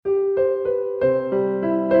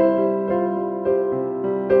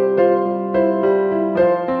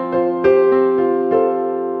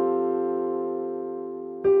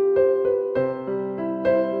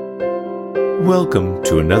Welcome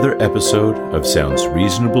to another episode of Sounds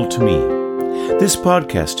Reasonable to Me. This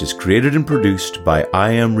podcast is created and produced by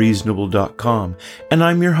IamReasonable.com, and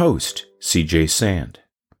I'm your host, CJ Sand.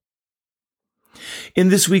 In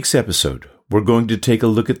this week's episode, we're going to take a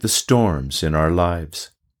look at the storms in our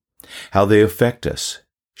lives, how they affect us,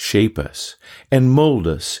 shape us, and mold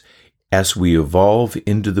us as we evolve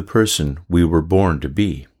into the person we were born to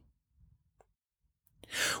be.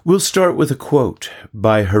 We'll start with a quote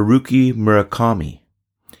by Haruki Murakami.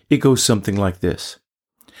 It goes something like this.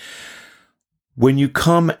 When you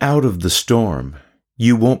come out of the storm,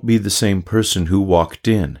 you won't be the same person who walked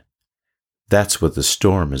in. That's what the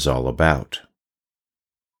storm is all about.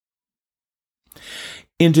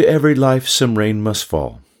 Into every life some rain must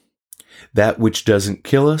fall. That which doesn't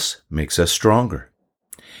kill us makes us stronger.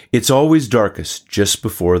 It's always darkest just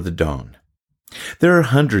before the dawn. There are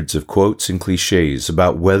hundreds of quotes and cliches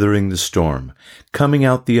about weathering the storm, coming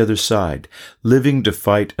out the other side, living to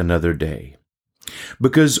fight another day.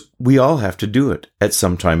 Because we all have to do it at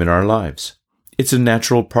some time in our lives. It's a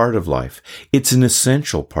natural part of life. It's an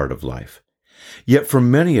essential part of life. Yet for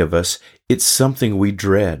many of us, it's something we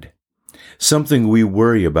dread, something we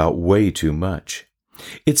worry about way too much.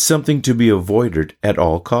 It's something to be avoided at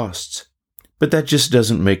all costs. But that just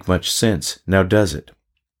doesn't make much sense, now does it?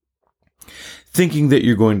 Thinking that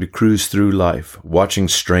you're going to cruise through life, watching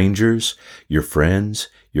strangers, your friends,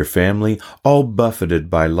 your family, all buffeted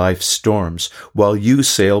by life's storms, while you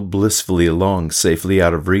sail blissfully along, safely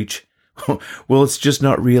out of reach? Well, it's just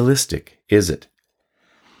not realistic, is it?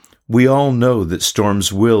 We all know that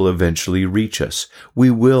storms will eventually reach us. We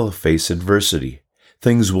will face adversity.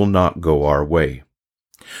 Things will not go our way.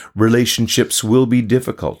 Relationships will be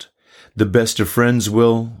difficult. The best of friends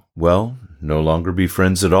will, no longer be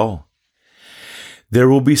friends at all. There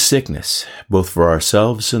will be sickness, both for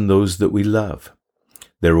ourselves and those that we love.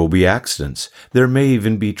 There will be accidents. There may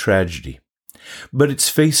even be tragedy. But it's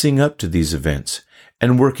facing up to these events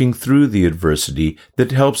and working through the adversity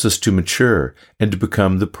that helps us to mature and to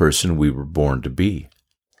become the person we were born to be.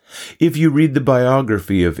 If you read the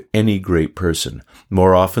biography of any great person,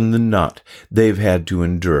 more often than not, they've had to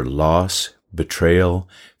endure loss, betrayal,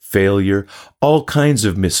 failure, all kinds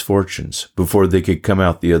of misfortunes before they could come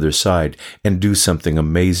out the other side and do something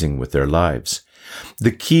amazing with their lives.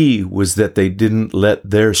 The key was that they didn't let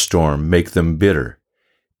their storm make them bitter.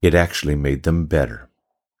 It actually made them better.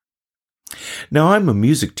 Now, I'm a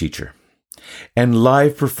music teacher, and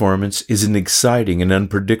live performance is an exciting and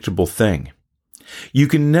unpredictable thing. You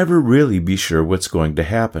can never really be sure what's going to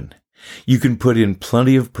happen. You can put in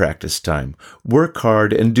plenty of practice time, work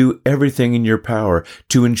hard, and do everything in your power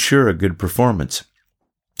to ensure a good performance.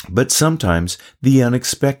 But sometimes the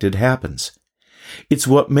unexpected happens. It's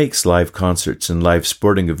what makes live concerts and live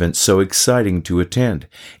sporting events so exciting to attend.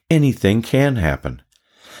 Anything can happen.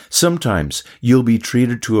 Sometimes you'll be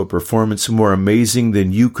treated to a performance more amazing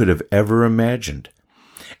than you could have ever imagined.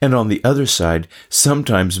 And on the other side,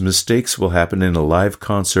 sometimes mistakes will happen in a live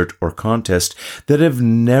concert or contest that have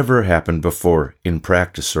never happened before in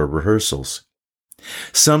practice or rehearsals.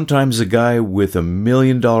 Sometimes a guy with $1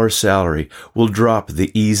 million salary will drop the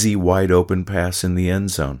easy, wide-open pass in the end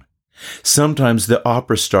zone. Sometimes the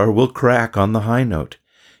opera star will crack on the high note.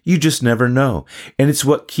 You just never know, and it's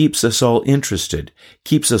what keeps us all interested,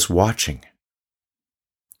 keeps us watching.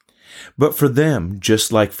 But for them,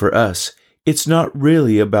 just like for us, it's not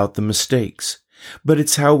really about the mistakes, but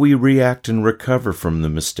it's how we react and recover from the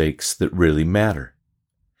mistakes that really matter.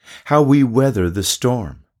 How we weather the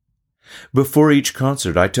storm. Before each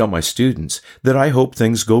concert, I tell my students that I hope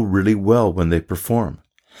things go really well when they perform.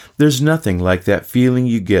 There's nothing like that feeling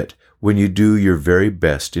you get when you do your very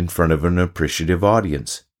best in front of an appreciative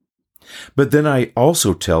audience. But then I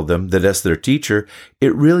also tell them that as their teacher,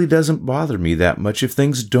 it really doesn't bother me that much if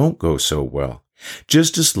things don't go so well.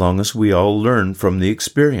 Just as long as we all learn from the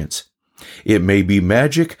experience. It may be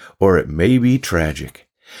magic or it may be tragic.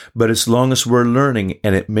 But as long as we're learning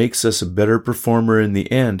and it makes us a better performer in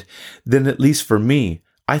the end, then at least for me,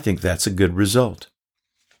 I think that's a good result.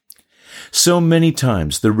 So many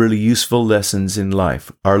times the really useful lessons in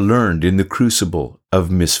life are learned in the crucible of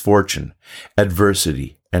misfortune,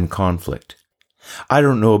 adversity, and conflict. I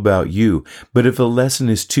don't know about you, but if a lesson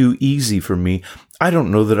is too easy for me, I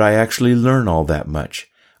don't know that I actually learn all that much.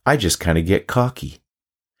 I just kind of get cocky.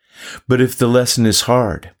 But if the lesson is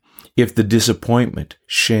hard, if the disappointment,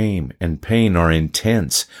 shame, and pain are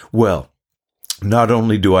intense, well, not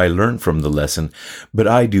only do I learn from the lesson, but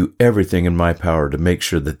I do everything in my power to make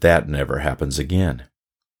sure that that never happens again.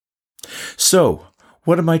 So,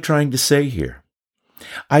 what am I trying to say here?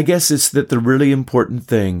 I guess it's that the really important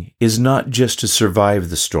thing is not just to survive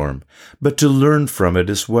the storm, but to learn from it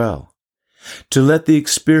as well. To let the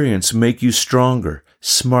experience make you stronger,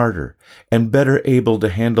 smarter, and better able to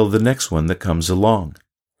handle the next one that comes along.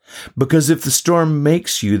 Because if the storm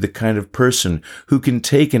makes you the kind of person who can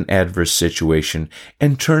take an adverse situation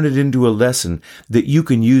and turn it into a lesson that you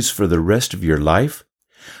can use for the rest of your life,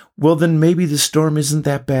 well, then maybe the storm isn't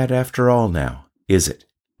that bad after all now, is it?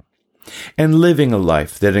 And living a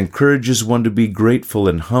life that encourages one to be grateful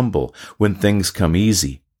and humble when things come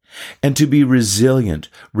easy, and to be resilient,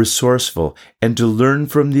 resourceful, and to learn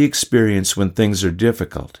from the experience when things are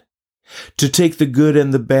difficult, to take the good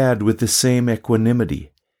and the bad with the same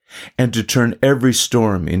equanimity, and to turn every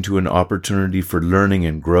storm into an opportunity for learning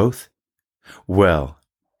and growth? Well,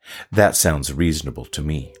 that sounds reasonable to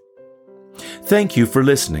me. Thank you for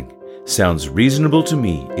listening. Sounds Reasonable to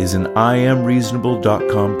Me is an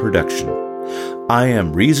IamReasonable.com production.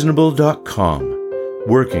 IamReasonable.com,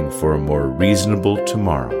 working for a more reasonable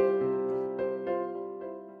tomorrow.